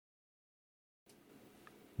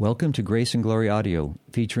Welcome to Grace and Glory Audio,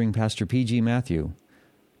 featuring Pastor P.G. Matthew.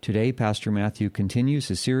 Today, Pastor Matthew continues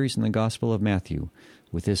his series in the Gospel of Matthew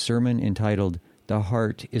with his sermon entitled, The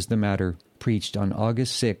Heart is the Matter, preached on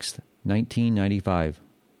August 6, 1995.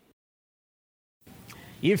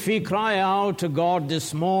 If we cry out to God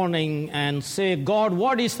this morning and say, God,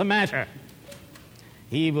 what is the matter?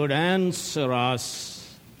 He would answer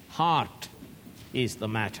us, heart is the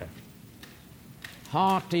matter.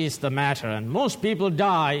 Heart is the matter. And most people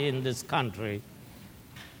die in this country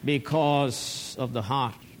because of the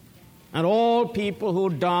heart. And all people who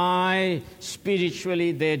die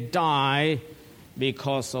spiritually, they die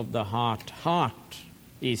because of the heart. Heart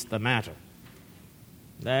is the matter.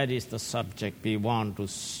 That is the subject we want to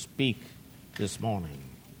speak this morning.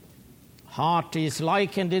 Heart is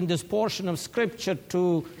likened in this portion of Scripture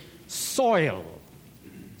to soil.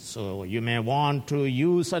 So you may want to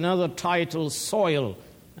use another title, soil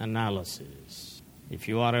analysis. If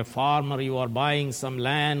you are a farmer, you are buying some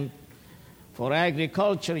land for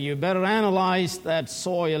agriculture, you better analyze that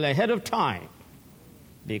soil ahead of time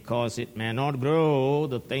because it may not grow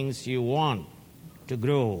the things you want to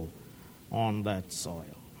grow on that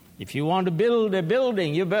soil. If you want to build a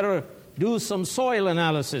building, you better do some soil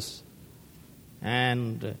analysis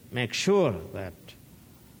and make sure that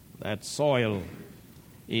that soil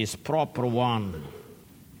is proper one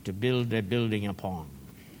to build a building upon.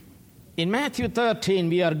 In Matthew 13,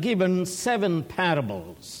 we are given 7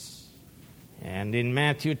 parables. And in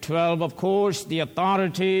Matthew 12, of course, the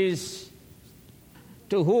authorities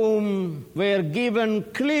to whom were given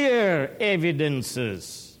clear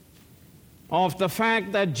evidences of the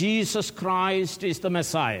fact that Jesus Christ is the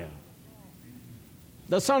Messiah,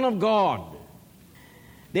 the Son of God.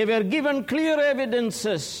 They were given clear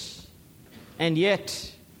evidences, and yet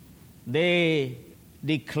they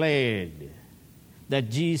declared that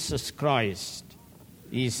Jesus Christ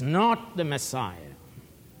is not the Messiah.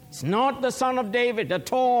 He's not the Son of David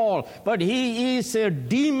at all, but he is a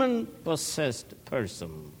demon-possessed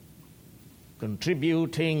person,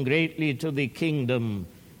 contributing greatly to the kingdom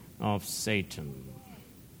of Satan.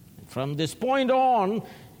 And from this point on,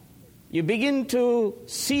 you begin to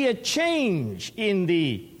see a change in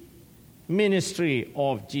the ministry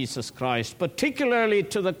of Jesus Christ, particularly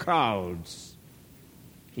to the crowds.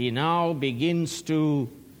 He now begins to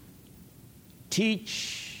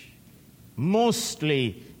teach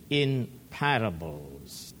mostly in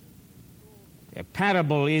parables. A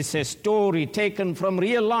parable is a story taken from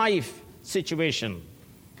real life situation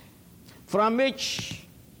from which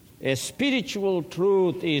a spiritual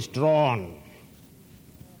truth is drawn.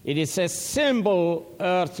 It is a simple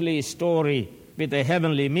earthly story with a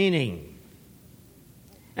heavenly meaning.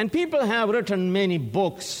 And people have written many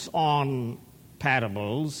books on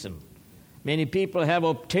parables, and many people have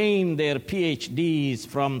obtained their PhDs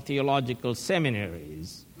from theological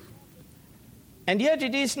seminaries. And yet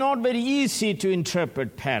it is not very easy to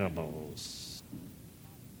interpret parables.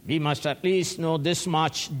 We must at least know this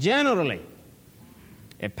much generally.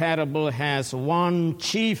 A parable has one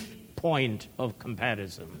chief point of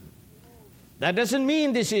comparison. That doesn't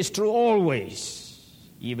mean this is true always.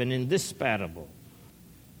 Even in this parable,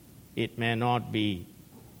 it may not be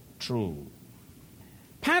true.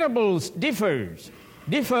 Parables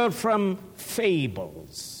differ from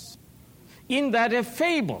fables in that a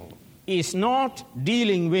fable is not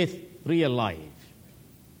dealing with real life.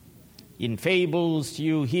 In fables,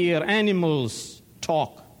 you hear animals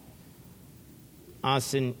talk,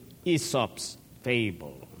 as in Aesop's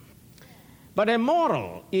fable. But a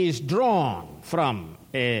moral is drawn from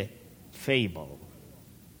a fable.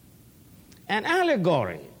 An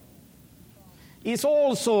allegory is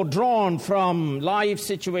also drawn from life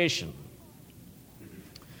situation.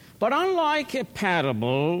 But unlike a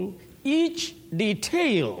parable, each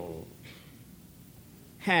detail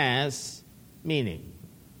has meaning.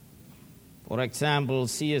 For example,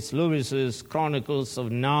 C.S. Lewis's Chronicles of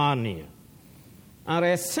Narnia are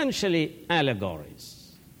essentially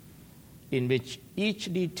allegories in which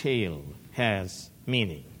each detail has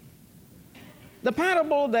meaning. The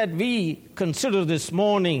parable that we consider this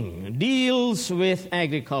morning deals with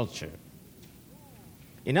agriculture.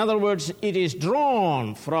 In other words, it is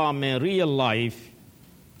drawn from a real life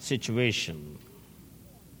situation.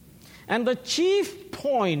 And the chief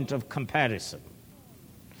point of comparison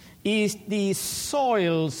is the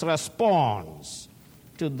soil's response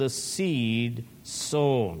to the seed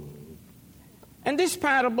sown. And this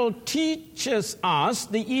parable teaches us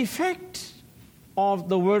the effect of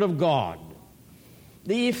the Word of God,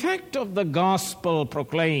 the effect of the gospel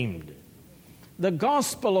proclaimed. The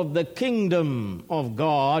gospel of the kingdom of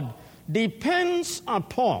God depends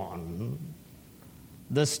upon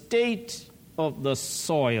the state of the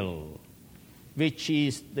soil, which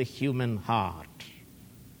is the human heart.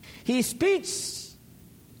 He speaks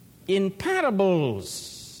in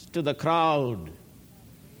parables to the crowd,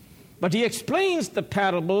 but he explains the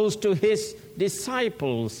parables to his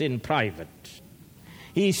disciples in private.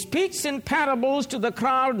 He speaks in parables to the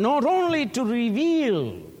crowd not only to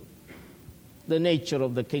reveal the nature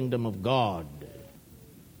of the kingdom of God,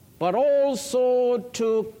 but also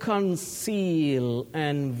to conceal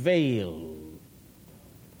and veil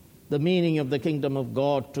the meaning of the kingdom of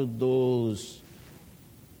God to those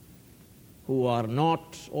who are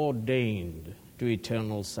not ordained to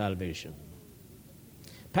eternal salvation.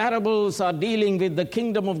 Parables are dealing with the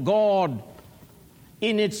kingdom of God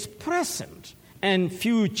in its present and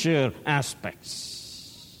future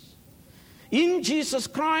aspects. In Jesus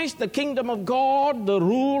Christ, the kingdom of God, the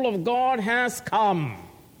rule of God has come.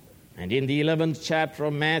 And in the 11th chapter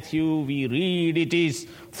of Matthew, we read it is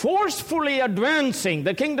forcefully advancing.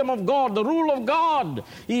 The kingdom of God, the rule of God,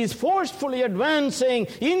 is forcefully advancing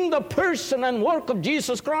in the person and work of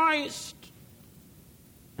Jesus Christ.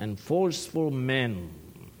 And forceful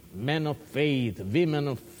men of faith, women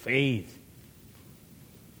of faith,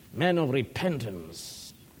 men of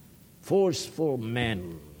repentance, forceful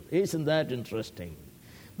men. Isn't that interesting?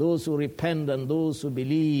 Those who repent and those who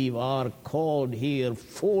believe are called here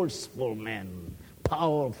forceful men,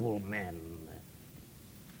 powerful men.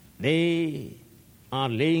 They are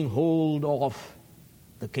laying hold of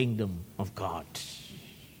the kingdom of God.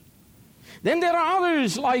 Then there are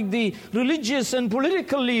others like the religious and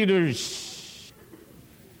political leaders.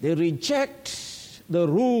 They reject the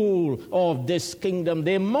rule of this kingdom.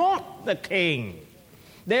 They mock the king.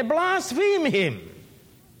 They blaspheme him.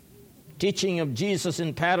 Teaching of Jesus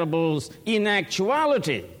in parables, in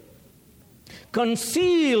actuality,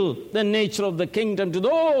 conceal the nature of the kingdom to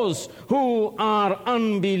those who are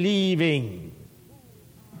unbelieving,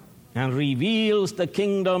 and reveals the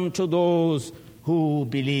kingdom to those who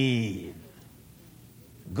believe.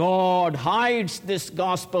 God hides this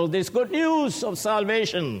gospel, this good news of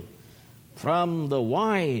salvation, from the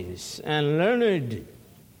wise and learned,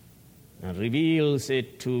 and reveals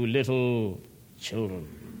it to little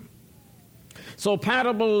children. So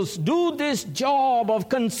parables do this job of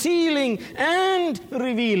concealing and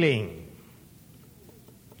revealing.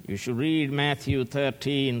 You should read Matthew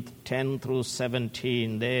 13, 10 through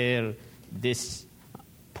 17. There, this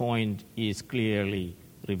point is clearly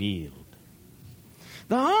revealed.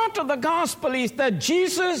 The heart of the gospel is that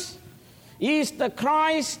Jesus is the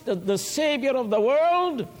Christ, the Savior of the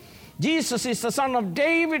world. Jesus is the Son of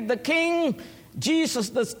David, the King. Jesus,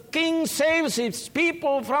 the King, saves his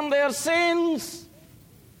people from their sins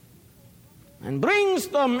and brings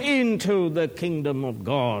them into the kingdom of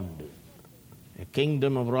God, a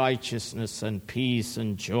kingdom of righteousness and peace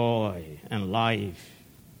and joy and life.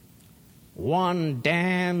 One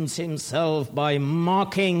damns himself by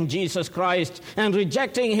mocking Jesus Christ and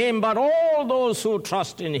rejecting him, but all those who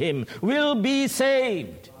trust in him will be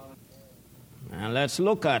saved. And let's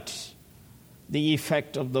look at the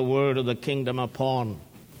effect of the word of the kingdom upon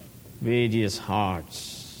various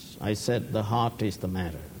hearts. I said the heart is the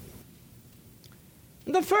matter.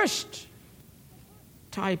 The first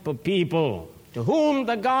type of people to whom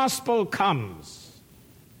the gospel comes,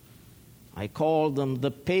 I call them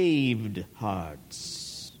the paved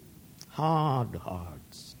hearts, hard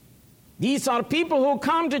hearts. These are people who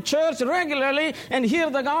come to church regularly and hear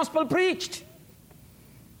the gospel preached.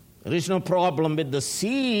 There is no problem with the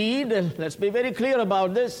seed. Let's be very clear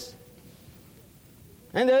about this.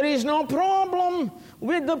 And there is no problem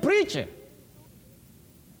with the preacher.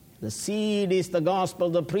 The seed is the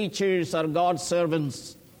gospel. The preachers are God's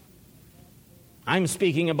servants. I'm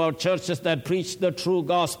speaking about churches that preach the true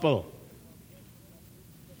gospel.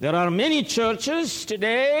 There are many churches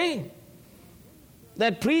today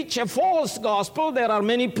that preach a false gospel. There are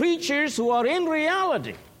many preachers who are in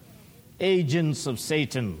reality agents of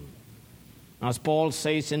Satan. As Paul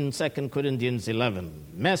says in 2 Corinthians 11,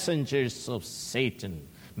 messengers of Satan,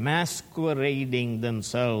 masquerading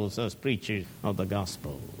themselves as preachers of the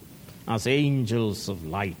gospel, as angels of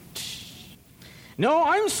light. No,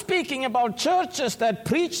 I'm speaking about churches that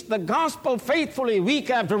preach the gospel faithfully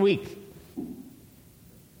week after week.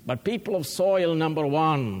 But people of soil number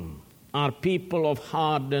one are people of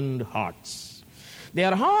hardened hearts. They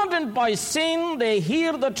are hardened by sin. They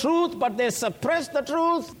hear the truth, but they suppress the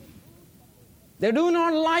truth. They do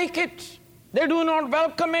not like it. They do not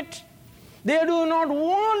welcome it. They do not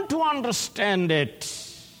want to understand it.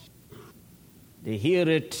 They hear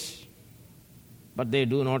it, but they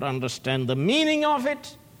do not understand the meaning of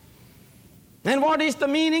it. And what is the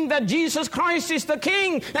meaning? That Jesus Christ is the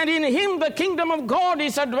King, and in Him the kingdom of God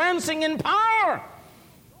is advancing in power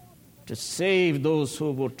to save those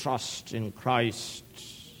who would trust in Christ.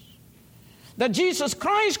 That Jesus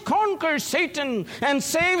Christ conquers Satan and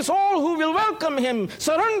saves all who will welcome Him,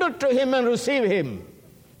 surrender to Him, and receive Him.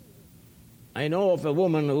 I know of a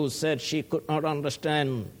woman who said she could not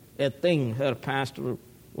understand a thing her pastor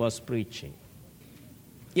was preaching.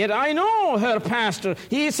 Yet I know her pastor.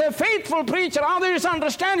 He is a faithful preacher. Others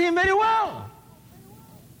understand him very well.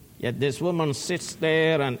 Yet this woman sits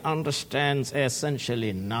there and understands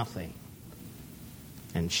essentially nothing.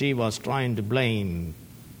 And she was trying to blame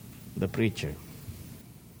the preacher.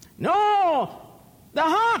 No, the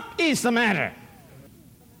heart is the matter.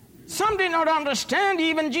 Some did not understand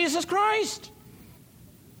even Jesus Christ.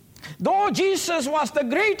 Though Jesus was the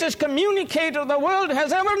greatest communicator the world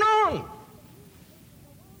has ever known,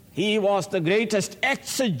 He was the greatest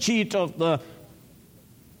exegete of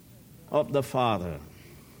the Father.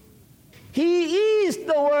 He is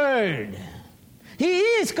the Word. He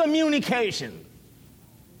is communication.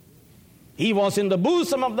 He was in the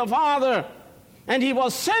bosom of the Father, and He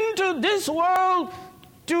was sent to this world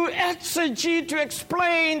to exegete, to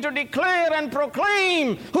explain, to declare and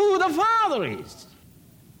proclaim who the Father is.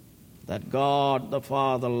 That God the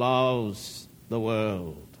Father loves the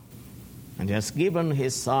world and has given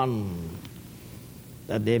His Son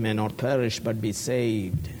that they may not perish but be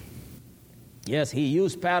saved. Yes, He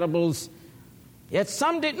used parables, yet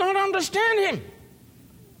some did not understand Him.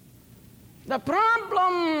 The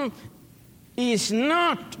problem is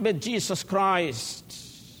not with Jesus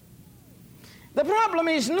Christ. The problem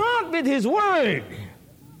is not with His Word.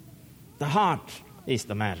 The heart is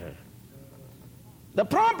the matter. The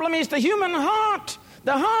problem is the human heart,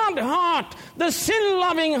 the hard heart, the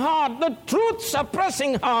sin-loving heart, the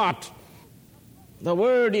truth-suppressing heart. The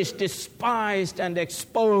Word is despised and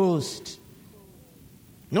exposed.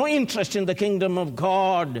 No interest in the kingdom of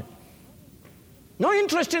God. No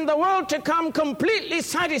interest in the world to come completely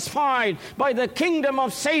satisfied by the kingdom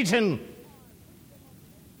of Satan.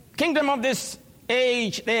 Kingdom of this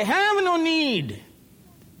age, they have no need.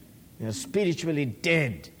 They are spiritually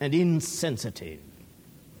dead and insensitive.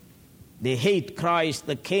 They hate Christ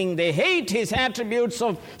the King. They hate His attributes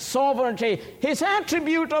of sovereignty, His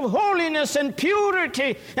attribute of holiness and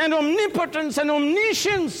purity and omnipotence and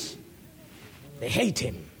omniscience. They hate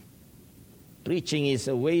Him. Preaching is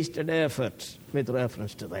a wasted effort with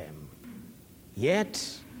reference to them.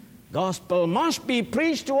 Yet, gospel must be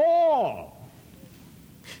preached to all.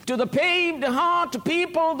 To the paved heart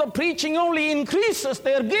people, the preaching only increases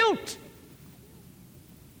their guilt.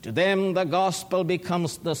 To them, the gospel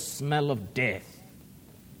becomes the smell of death.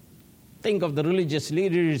 Think of the religious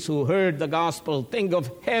leaders who heard the gospel. Think of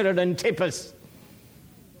Herod Antipas,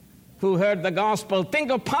 who heard the gospel. Think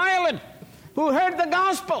of Pilate, who heard the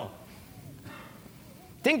gospel.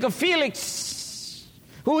 Think of Felix,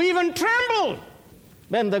 who even trembled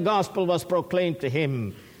when the gospel was proclaimed to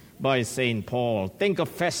him by St. Paul. Think of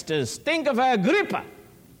Festus. Think of Agrippa.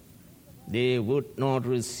 They would not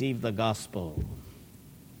receive the gospel.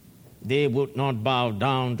 They would not bow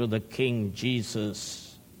down to the King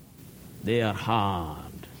Jesus. They are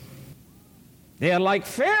hard. They are like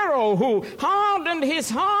Pharaoh, who hardened his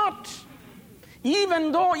heart,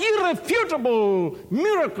 even though irrefutable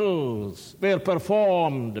miracles were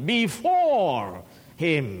performed before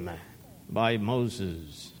him by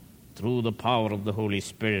Moses through the power of the Holy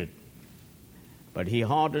Spirit. But he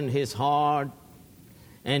hardened his heart,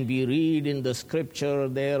 and we read in the Scripture,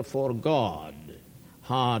 therefore God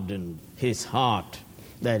hardened his heart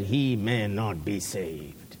that he may not be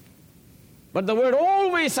saved. But the word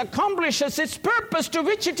always accomplishes its purpose to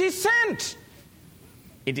which it is sent.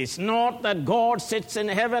 It is not that God sits in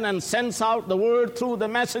heaven and sends out the word through the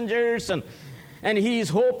messengers and He is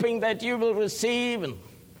hoping that you will receive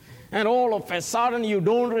and all of a sudden you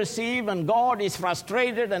don't receive and God is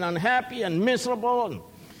frustrated and unhappy and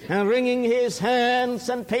miserable and wringing His hands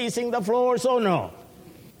and pacing the floors. Oh no.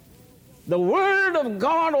 The Word of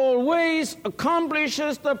God always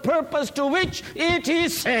accomplishes the purpose to which it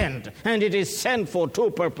is sent. And it is sent for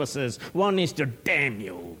two purposes. One is to damn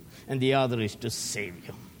you, and the other is to save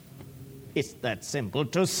you. It's that simple.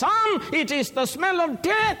 To some, it is the smell of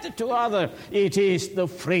death. To others, it is the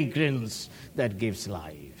fragrance that gives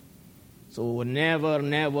life. So never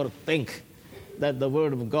think that the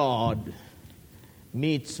Word of God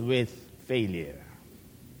meets with failure.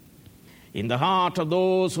 In the heart of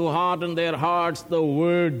those who harden their hearts, the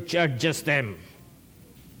Word judges them.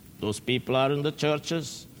 Those people are in the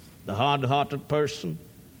churches, the hard-hearted person.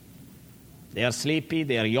 They are sleepy,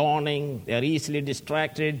 they are yawning, they are easily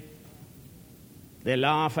distracted. They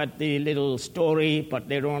laugh at the little story, but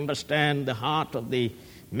they don't understand the heart of the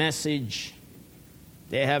message.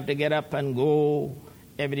 They have to get up and go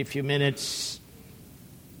every few minutes.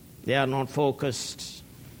 They are not focused.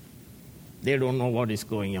 They don't know what is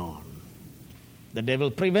going on. The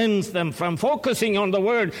devil prevents them from focusing on the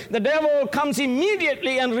word. The devil comes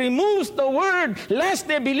immediately and removes the word, lest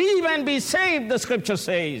they believe and be saved, the scripture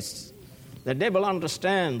says. The devil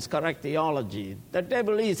understands correct theology. The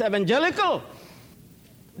devil is evangelical.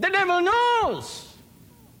 The devil knows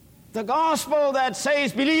the gospel that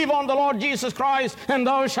says, believe on the Lord Jesus Christ and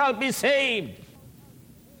thou shalt be saved.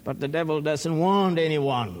 But the devil doesn't want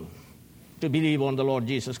anyone to believe on the Lord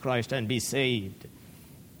Jesus Christ and be saved.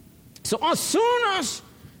 So as soon as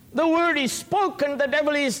the word is spoken, the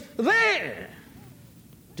devil is there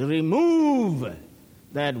to remove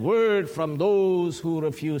that word from those who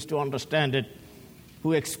refuse to understand it,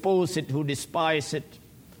 who expose it, who despise it,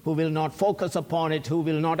 who will not focus upon it, who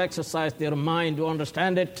will not exercise their mind to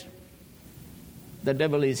understand it. The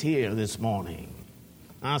devil is here this morning,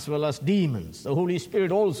 as well as demons. The Holy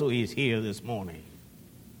Spirit also is here this morning.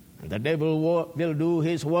 And the devil will do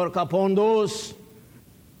his work upon those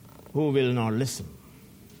who will not listen.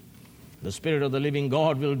 The Spirit of the living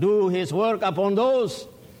God will do his work upon those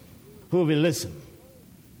who will listen.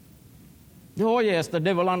 Oh yes, the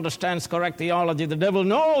devil understands correct theology. The devil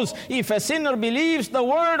knows if a sinner believes the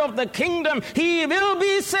word of the kingdom, he will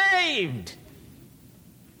be saved.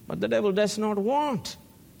 But the devil does not want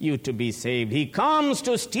you to be saved. He comes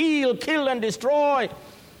to steal, kill, and destroy.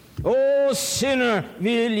 Oh sinner,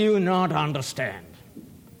 will you not understand?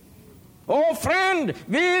 Oh friend,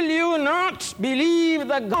 will you not believe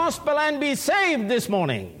the gospel and be saved this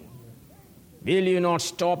morning? Will you not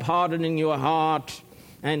stop hardening your heart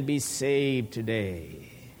and be saved today?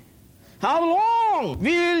 How long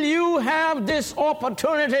will you have this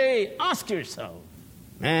opportunity? Ask yourself.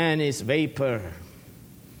 Man is vapor.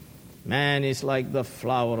 Man is like the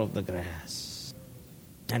flower of the grass.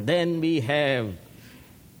 And then we have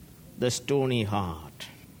the stony heart.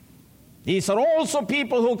 These are also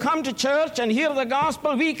people who come to church and hear the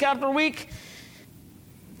gospel week after week.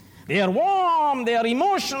 They are warm, they are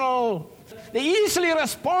emotional, they easily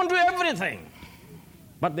respond to everything.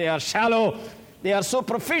 But they are shallow, they are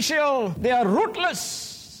superficial, they are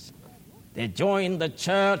rootless. They join the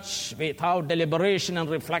church without deliberation and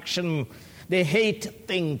reflection. They hate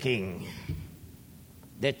thinking.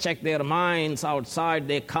 They check their minds outside,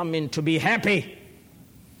 they come in to be happy.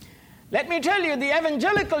 Let me tell you, the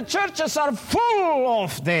evangelical churches are full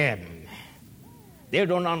of them. They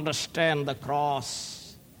don't understand the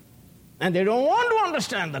cross, and they don't want to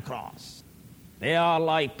understand the cross. They are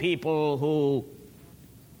like people who,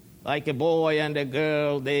 like a boy and a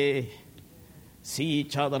girl, they see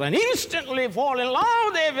each other and instantly fall in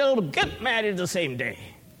love. They will get married the same day.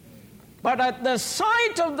 But at the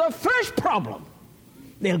sight of the first problem,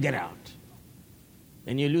 they'll get out.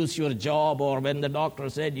 When you lose your job, or when the doctor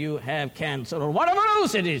said you have cancer, or whatever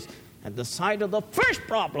else it is, at the sight of the first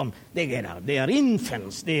problem, they get out. They are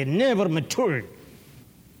infants. They never matured.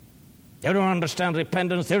 They don't understand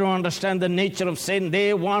repentance. They don't understand the nature of sin.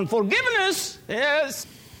 They want forgiveness. Yes.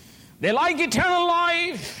 They like eternal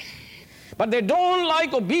life, but they don't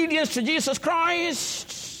like obedience to Jesus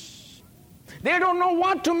Christ. They don't know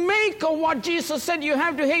what to make of what Jesus said. You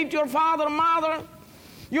have to hate your father, mother,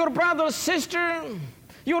 your brother, sister,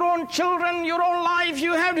 your own children, your own life.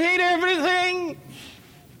 You have to hate everything.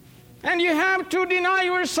 And you have to deny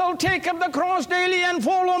yourself, take up the cross daily and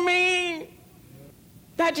follow me.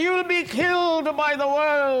 That you will be killed by the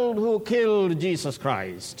world who killed Jesus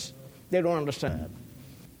Christ. They don't understand.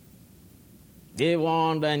 They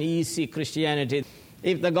want an easy Christianity.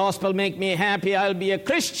 If the gospel make me happy, I'll be a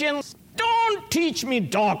Christian. Don't teach me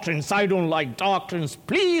doctrines. I don't like doctrines.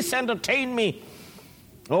 Please entertain me.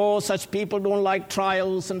 Oh, such people don't like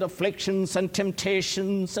trials and afflictions and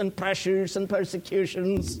temptations and pressures and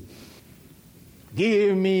persecutions.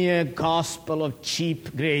 Give me a gospel of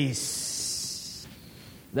cheap grace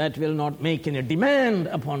that will not make any demand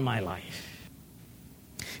upon my life.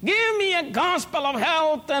 Give me a gospel of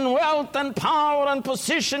health and wealth and power and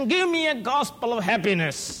position. Give me a gospel of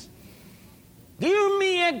happiness. Give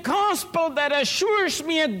me a gospel that assures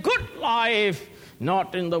me a good life,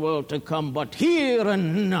 not in the world to come, but here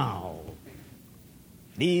and now.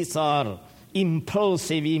 These are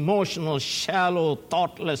impulsive, emotional, shallow,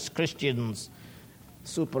 thoughtless Christians,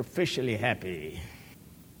 superficially happy,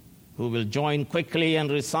 who will join quickly and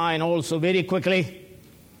resign also very quickly.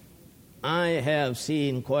 I have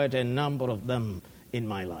seen quite a number of them in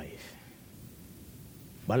my life.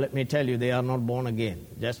 But let me tell you, they are not born again.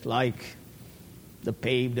 Just like the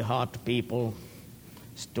paved heart people,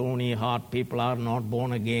 Stony heart people are not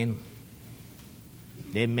born again.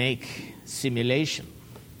 They make simulation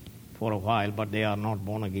for a while, but they are not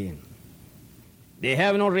born again. They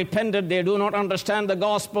have not repented. They do not understand the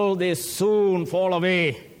gospel. They soon fall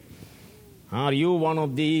away. Are you one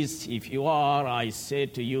of these? If you are, I say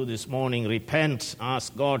to you this morning, repent.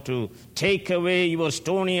 Ask God to take away your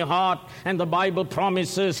stony heart. And the Bible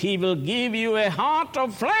promises He will give you a heart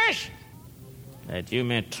of flesh, that you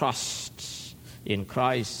may trust in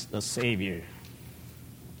Christ the Savior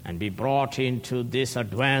and be brought into this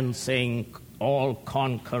advancing,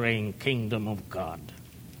 all-conquering kingdom of God.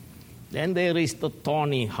 Then there is the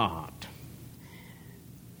thorny heart.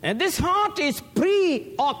 And this heart is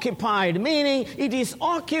preoccupied, meaning it is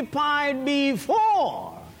occupied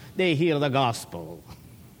before they hear the gospel.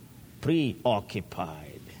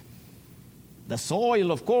 Preoccupied. The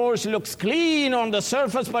soil, of course, looks clean on the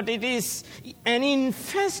surface, but it is an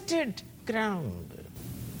infested ground.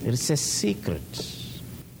 There is a secret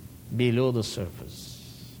below the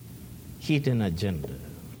surface, hidden agenda.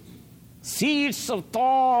 Seeds of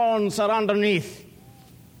thorns are underneath.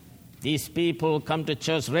 These people come to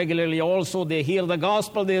church regularly also. They hear the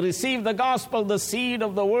gospel, they receive the gospel, the seed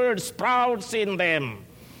of the word sprouts in them.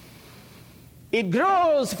 It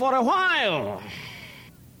grows for a while,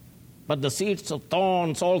 but the seeds of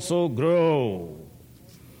thorns also grow.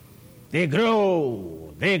 They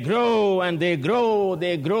grow, they grow, and they grow.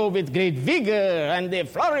 They grow with great vigor, and they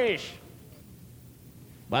flourish.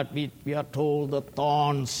 But we are told the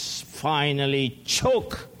thorns finally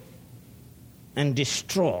choke and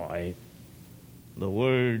destroy the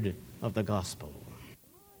word of the gospel.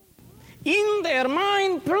 In their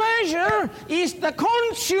mind, pleasure is the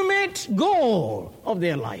consummate goal of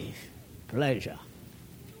their life. Pleasure.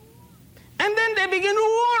 And then they begin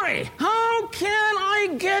to worry. How can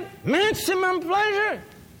I get maximum pleasure?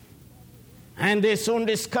 And they soon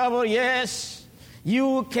discover, yes,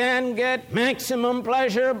 you can get maximum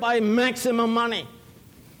pleasure by maximum money.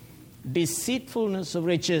 Deceitfulness of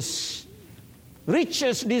riches.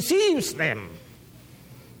 Riches deceives them.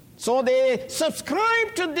 So they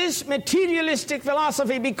subscribe to this materialistic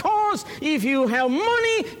philosophy, because if you have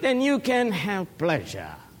money, then you can have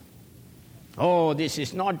pleasure. Oh, this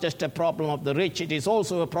is not just a problem of the rich, it is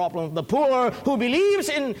also a problem of the poor, who believes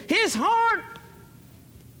in his heart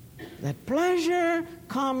that pleasure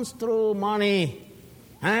comes through money.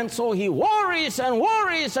 And so he worries and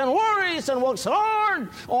worries and worries and works hard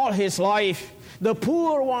all his life. The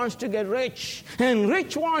poor wants to get rich, and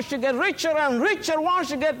rich wants to get richer, and richer wants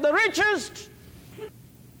to get the richest.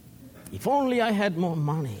 If only I had more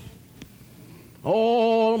money,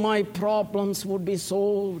 all my problems would be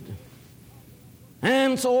solved.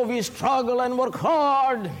 And so we struggle and work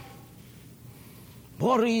hard,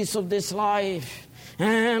 worries of this life,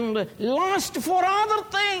 and lust for other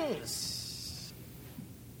things.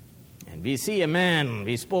 And we see a man,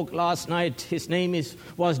 we spoke last night, his name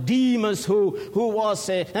was Demas, who was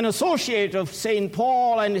an associate of St.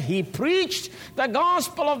 Paul, and he preached the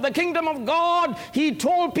gospel of the kingdom of God. He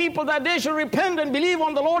told people that they should repent and believe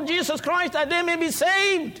on the Lord Jesus Christ, that they may be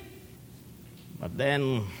saved. But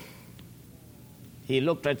then he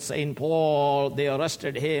looked at St. Paul, they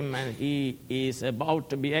arrested him, and he is about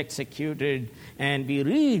to be executed. And we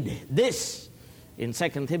read this in 2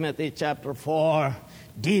 Timothy chapter 4,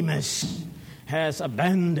 Demas has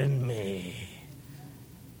abandoned me.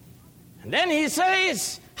 And then he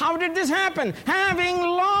says, how did this happen? Having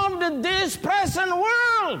loved this present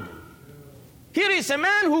world. Here is a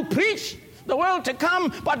man who preached the world to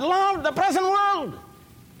come, but loved the present world.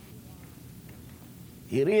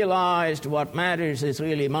 He realized what matters is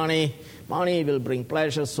really money. Money will bring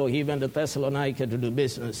pleasure, so he went to Thessalonica to do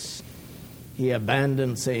business. He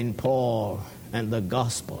abandoned St. Paul and the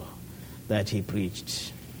gospel that he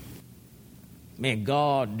preached. May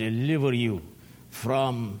God deliver you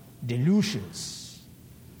from delusions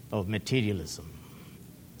of materialism.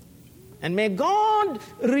 And may God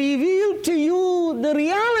reveal to you the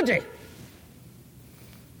reality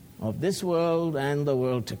of this world and the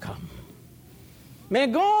world to come. May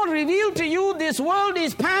God reveal to you this world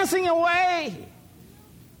is passing away,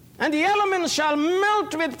 and the elements shall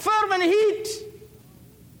melt with fervent heat.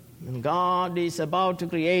 And God is about to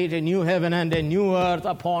create a new heaven and a new earth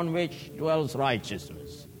upon which dwells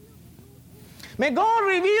righteousness. May God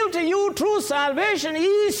reveal to you true salvation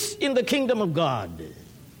is in the kingdom of God.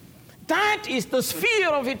 That is the sphere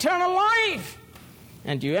of eternal life.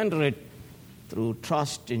 And you enter it through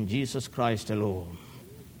trust in Jesus Christ alone.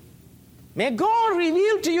 May God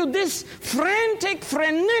reveal to you this frantic,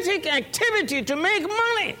 frenetic activity to make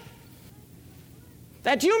money,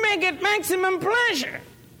 that you may get maximum pleasure.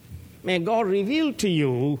 May God reveal to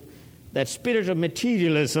you that spirit of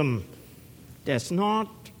materialism does not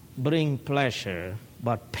bring pleasure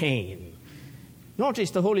but pain.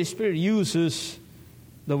 Notice the Holy Spirit uses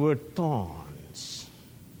the word thorns.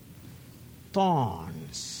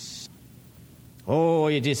 Thorns. Oh,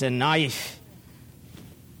 it is a knife.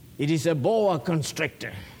 It is a boa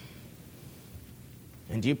constrictor.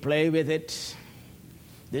 And you play with it.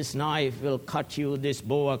 This knife will cut you. This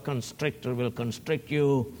boa constrictor will constrict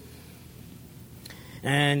you.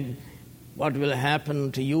 And what will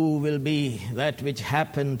happen to you will be that which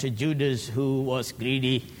happened to Judas, who was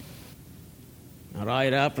greedy.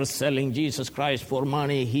 Right after selling Jesus Christ for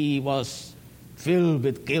money, he was filled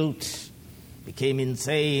with guilt, became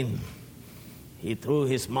insane. He threw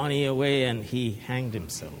his money away and he hanged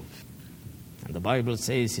himself. And the Bible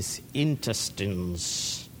says his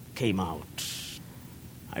intestines came out.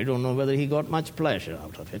 I don't know whether he got much pleasure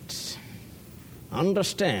out of it.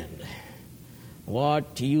 Understand,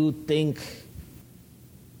 what you think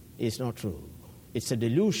is not true. It's a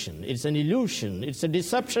delusion. It's an illusion. It's a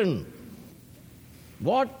deception.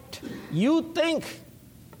 What you think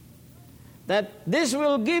that this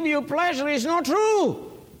will give you pleasure is not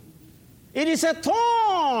true. It is a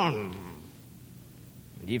thorn.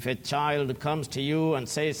 If a child comes to you and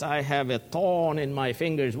says, I have a thorn in my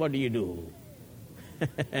fingers, what do?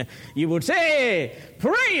 You would say,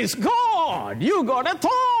 praise God, you got a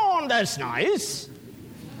thorn, that's nice.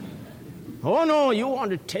 Oh no, you want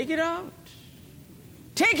to take it out.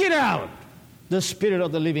 Take it out. The Spirit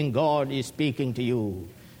of the living God is speaking to you.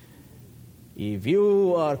 If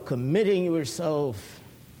you are committing yourself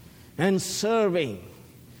and serving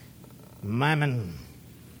mammon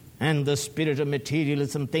and the spirit of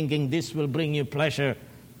materialism, thinking this will bring you pleasure,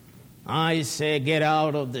 I say get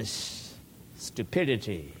out of this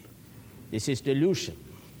stupidity. This is delusion.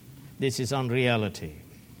 This is unreality.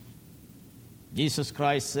 Jesus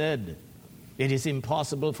Christ said, it is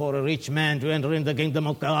impossible for a rich man to enter in the kingdom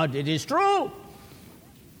of God. It is true.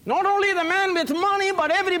 Not only the man with money,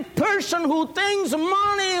 but every person who thinks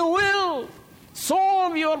money will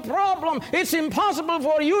solve your problem. It's impossible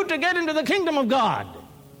for you to get into the kingdom of God.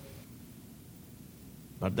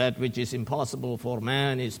 But that which is impossible for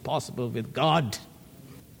man is possible with God.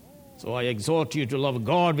 So I exhort you to love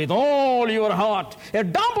God with all your heart. A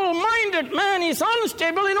double-minded man is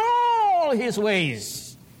unstable in all his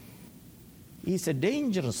ways. He's a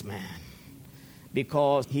dangerous man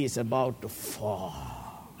because he is about to fall.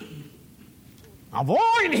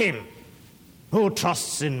 Avoid him who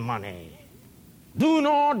trusts in money. Do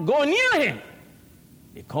not go near him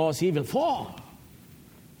because he will fall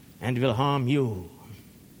and will harm you.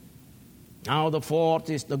 Now the fourth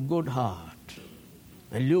is the good heart.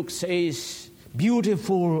 And Luke says,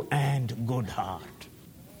 beautiful and good heart.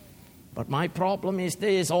 But my problem is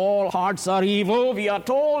this, all hearts are evil. We are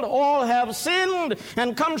told all have sinned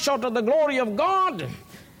and come short of the glory of God.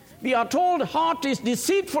 We are told heart is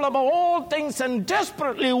deceitful above all things and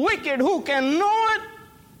desperately wicked. Who can know it?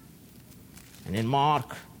 And in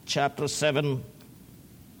Mark chapter 7,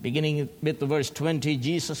 beginning with the verse 20,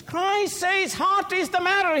 Jesus Christ says, heart is the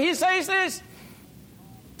matter. He says this,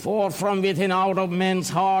 for from within out of men's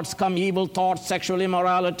hearts come evil thoughts, sexual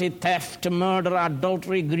immorality, theft, murder,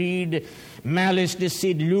 adultery, greed, malice,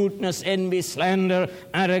 deceit, lewdness, envy, slander,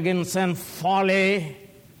 arrogance, and folly.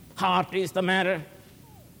 Heart is the matter.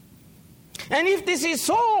 And if this is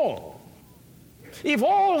so, if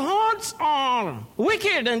all hearts are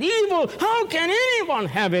wicked and evil, how can anyone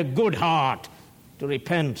have a good heart to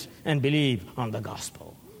repent and believe on the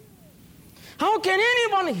gospel? How can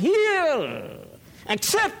anyone hear,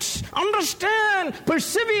 accept, understand,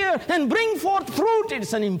 persevere, and bring forth fruit?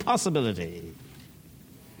 It's an impossibility.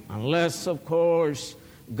 Unless, of course,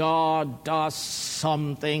 God does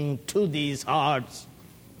something to these hearts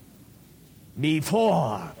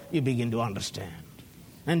before you begin to understand,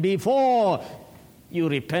 and before you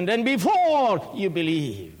repent, and before you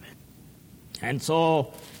believe. And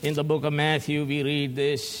so, in the book of Matthew, we read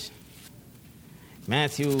this.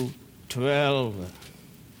 Matthew 12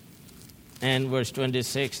 and verse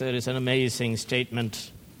 26, there is an amazing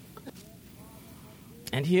statement.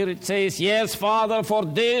 And here it says, yes, Father, for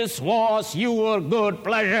this was your good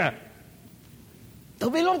pleasure. The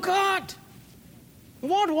will of God.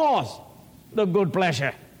 What was the good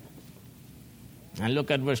pleasure? And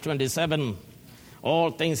look at verse 27.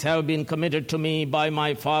 All things have been committed to me by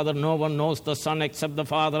my Father. No one knows the Son except the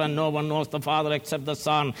Father, and no one knows the Father except the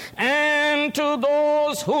Son. And to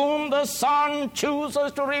those whom the Son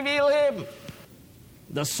chooses to reveal him.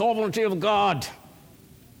 The sovereignty of God.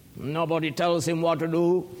 Nobody tells him what to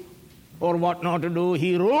do or what not to do.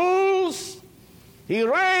 He rules. He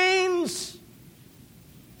reigns.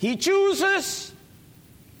 He chooses.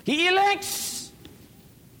 He elects.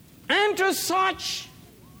 And to such,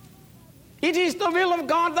 it is the will of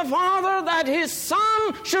God the Father that His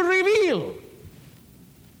Son should reveal.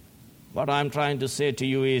 What I'm trying to say to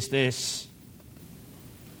you is this.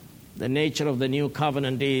 The nature of the new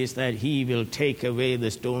covenant is that He will take away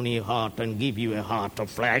the stony heart and give you a heart of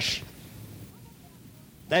flesh.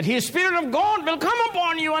 That His Spirit of God will come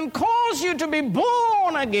upon you and cause you to be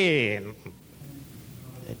born again.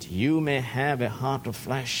 That you may have a heart of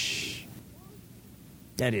flesh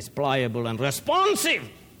that is pliable and responsive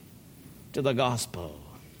to the gospel.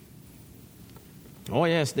 Oh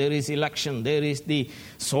yes, there is election, there is the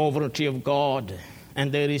sovereignty of God,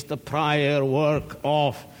 and there is the prior work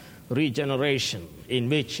of regeneration in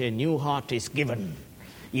which a new heart is given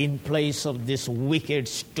in place of this wicked,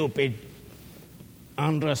 stupid,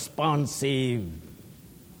 unresponsive,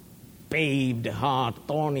 paved heart,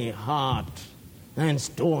 thorny heart, and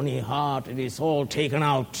stony heart. It is all taken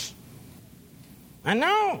out. And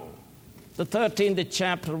now, the 13th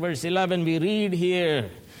chapter, verse 11, we read here,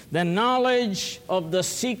 the knowledge of the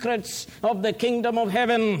secrets of the kingdom of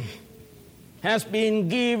heaven has been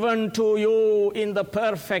given to you in the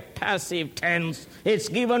perfect passive tense. It's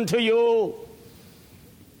given to you.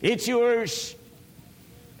 It's yours.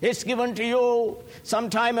 It's given to you some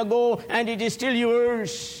time ago, and it is still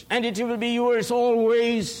yours, and it will be yours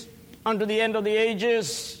always unto the end of the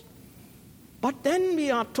ages. But then we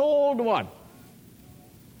are told what?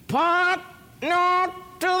 But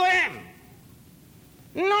not to them.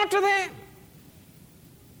 Not to them.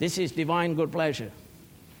 This is divine good pleasure.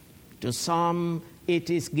 To some it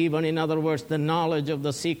is given. In other words, the knowledge of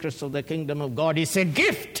the secrets of the kingdom of God is a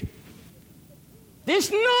gift.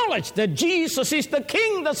 This knowledge that Jesus is the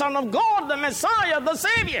King, the Son of God, the Messiah, the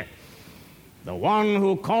Savior, the one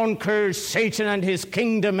who conquers Satan and his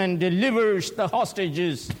kingdom and delivers the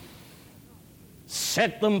hostages,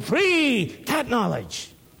 set them free, that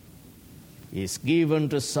knowledge is given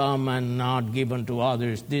to some and not given to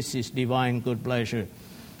others. This is divine good pleasure.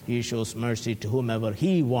 He shows mercy to whomever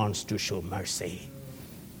He wants to show mercy.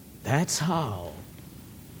 That's how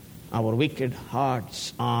our wicked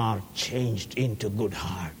hearts are changed into good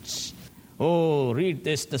hearts. Oh, read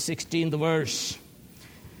this, the 16th verse.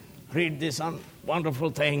 Read this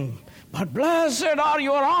wonderful thing. But blessed are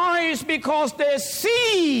your eyes because they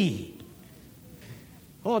see.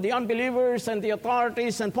 Oh, the unbelievers and the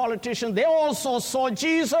authorities and politicians, they also saw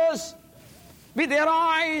Jesus with their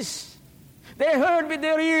eyes. They heard with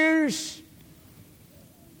their ears.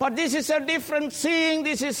 But this is a different seeing.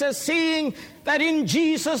 This is a seeing that in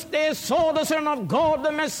Jesus they saw the Son of God,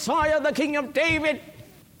 the Messiah, the King of David,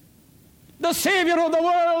 the Savior of the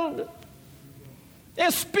world.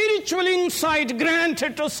 A spiritual insight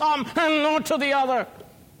granted to some and not to the other.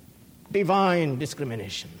 Divine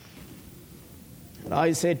discrimination. And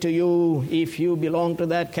I say to you, if you belong to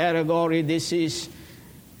that category, this is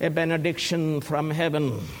a benediction from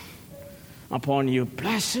heaven upon you.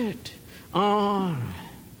 Blessed are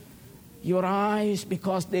your eyes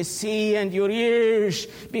because they see, and your ears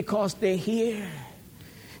because they hear.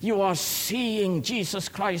 You are seeing Jesus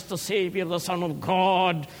Christ, the Savior, the Son of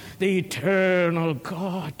God, the eternal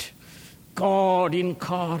God, God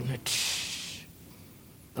incarnate,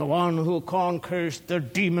 the one who conquers the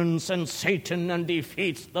demons and Satan and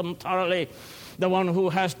defeats them thoroughly, the one who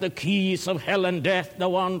has the keys of hell and death, the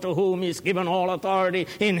one to whom is given all authority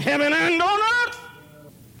in heaven and on earth.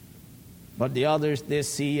 But the others, they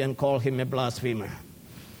see and call him a blasphemer,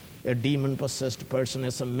 a demon-possessed person, a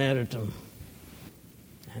Samaritan.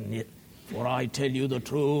 And yet, for I tell you the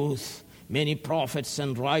truth, many prophets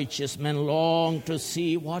and righteous men long to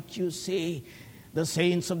see what you see. The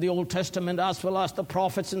saints of the Old Testament as well as the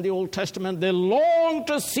prophets in the Old Testament, they long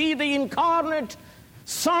to see the incarnate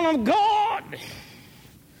Son of God.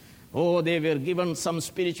 Oh, they were given some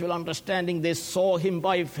spiritual understanding. They saw him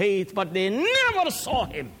by faith, but they never saw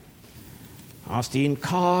him as the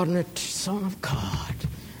incarnate Son of God.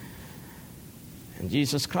 And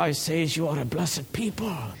Jesus Christ says, you are a blessed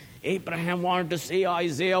people. Abraham wanted to see,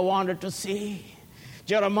 Isaiah wanted to see,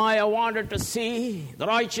 Jeremiah wanted to see, the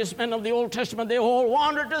righteous men of the Old Testament, they all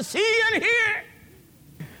wanted to see and hear.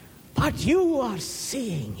 But you are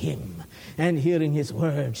seeing him and hearing his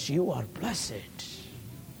words. You are blessed.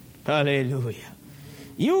 Hallelujah.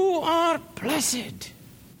 You are blessed.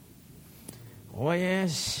 Oh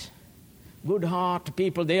yes. Good heart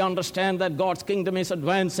people, they understand that God's kingdom is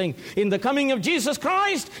advancing in the coming of Jesus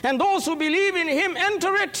Christ, and those who believe in him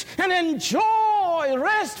enter it and enjoy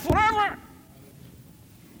rest forever.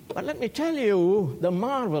 But let me tell you, the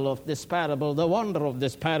marvel of this parable, the wonder of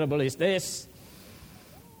this parable is this.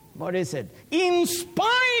 What is it? In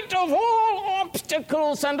spite of all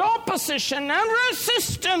obstacles and opposition and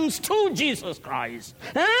resistance to Jesus Christ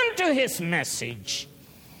and to his message,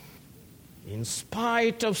 in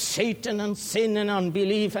spite of Satan and sin and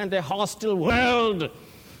unbelief and a hostile world,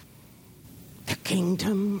 the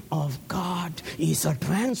kingdom of God is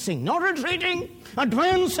advancing, not retreating,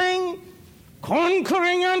 advancing,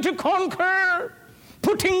 conquering and to conquer,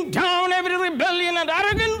 putting down every rebellion and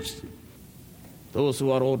arrogance. Those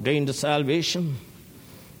who are ordained to salvation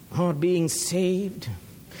are being saved,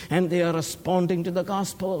 and they are responding to the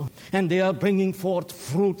gospel, and they are bringing forth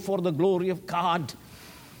fruit for the glory of God.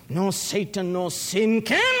 No Satan, no sin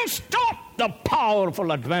can stop the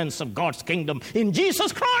powerful advance of God's kingdom in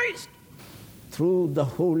Jesus Christ through the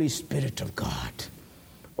Holy Spirit of God.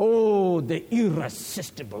 Oh, the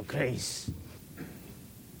irresistible grace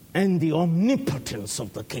and the omnipotence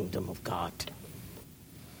of the kingdom of God.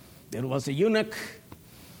 There was a eunuch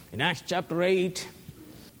in Acts chapter 8,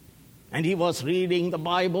 and he was reading the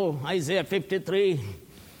Bible, Isaiah 53,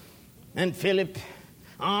 and Philip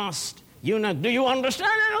asked, "Eunuch, do you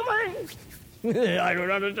understand anything?" "I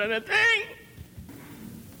don't understand a thing."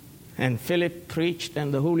 And Philip preached,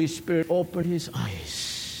 and the Holy Spirit opened his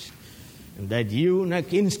eyes. And that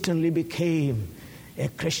eunuch instantly became a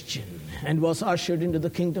Christian and was ushered into the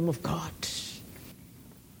kingdom of God.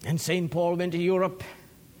 And St. Paul went to Europe,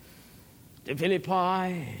 to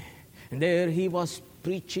Philippi, and there he was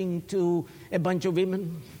preaching to a bunch of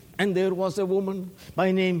women. And there was a woman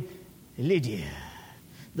by name Lydia,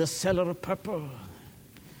 the seller of purple.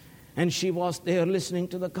 And she was there listening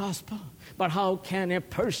to the gospel. But how can a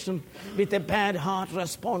person with a bad heart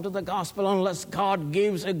respond to the gospel unless God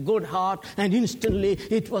gives a good heart? And instantly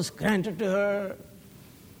it was granted to her.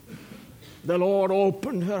 The Lord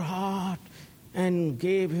opened her heart and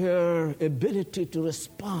gave her ability to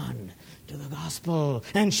respond to the gospel.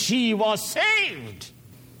 And she was saved.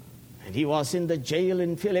 And he was in the jail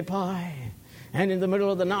in Philippi. And in the middle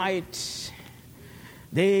of the night,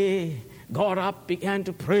 they got up, began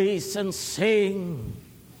to praise and sing.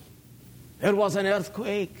 There was an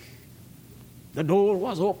earthquake. The door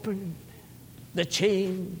was opened. The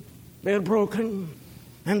chains were broken.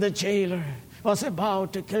 And the jailer was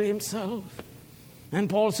about to kill himself. And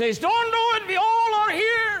Paul says, "Don't do it, we all are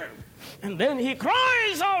here." And then he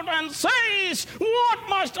cries out and says, "What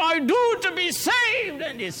must I do to be saved?"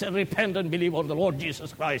 And he said, "Repent and believe on the Lord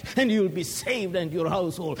Jesus Christ, and you'll be saved and your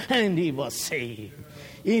household." And he was saved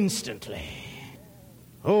instantly.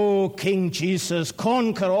 Oh, King Jesus,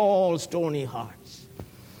 conquer all stony hearts.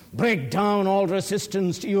 Break down all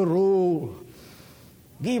resistance to your rule.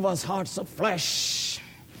 Give us hearts of flesh.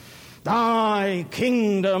 Thy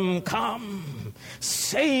kingdom come.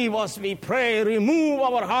 Save us, we pray. Remove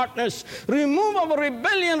our hardness. Remove our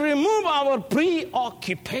rebellion. Remove our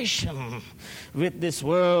preoccupation with this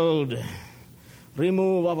world.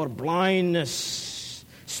 Remove our blindness.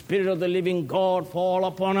 Spirit of the living God, fall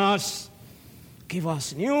upon us. Give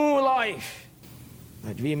us new life,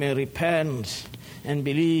 that we may repent and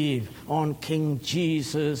believe on King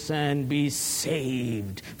Jesus and be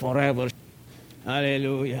saved forever.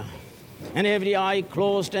 Hallelujah. And every eye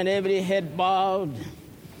closed and every head bowed.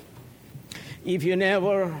 If you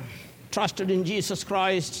never trusted in Jesus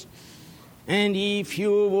Christ, and if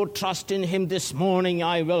you would trust in him this morning,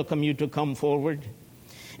 I welcome you to come forward.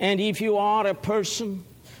 And if you are a person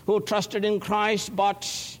who trusted in Christ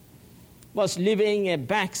but was living a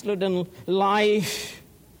backslidden life,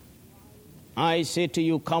 I say to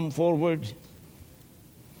you, come forward.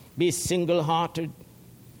 Be single-hearted.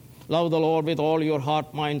 Love the Lord with all your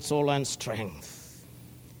heart, mind, soul, and strength.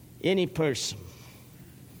 Any person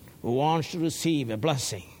who wants to receive a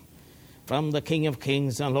blessing from the King of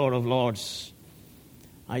Kings and Lord of Lords,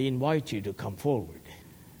 I invite you to come forward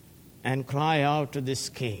and cry out to this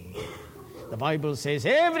King. The Bible says,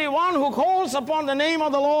 everyone who calls upon the name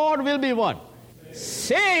of the Lord will be what?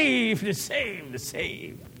 Saved, saved,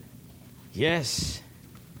 saved. Yes,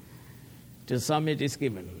 to some it is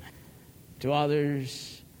given. To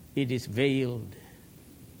others it is veiled.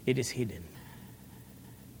 It is hidden.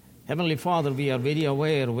 Heavenly Father, we are very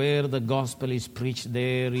aware where the gospel is preached,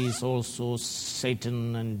 there is also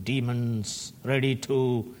Satan and demons ready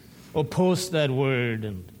to oppose that word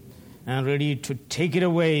and ready to take it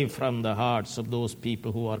away from the hearts of those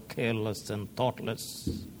people who are careless and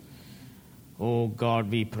thoughtless. Oh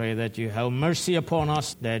God, we pray that you have mercy upon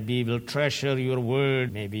us, that we will treasure your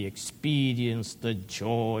word, may we experience the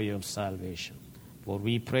joy of salvation. For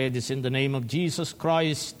we pray this in the name of Jesus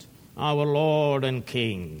Christ, our Lord and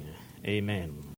King. Amen.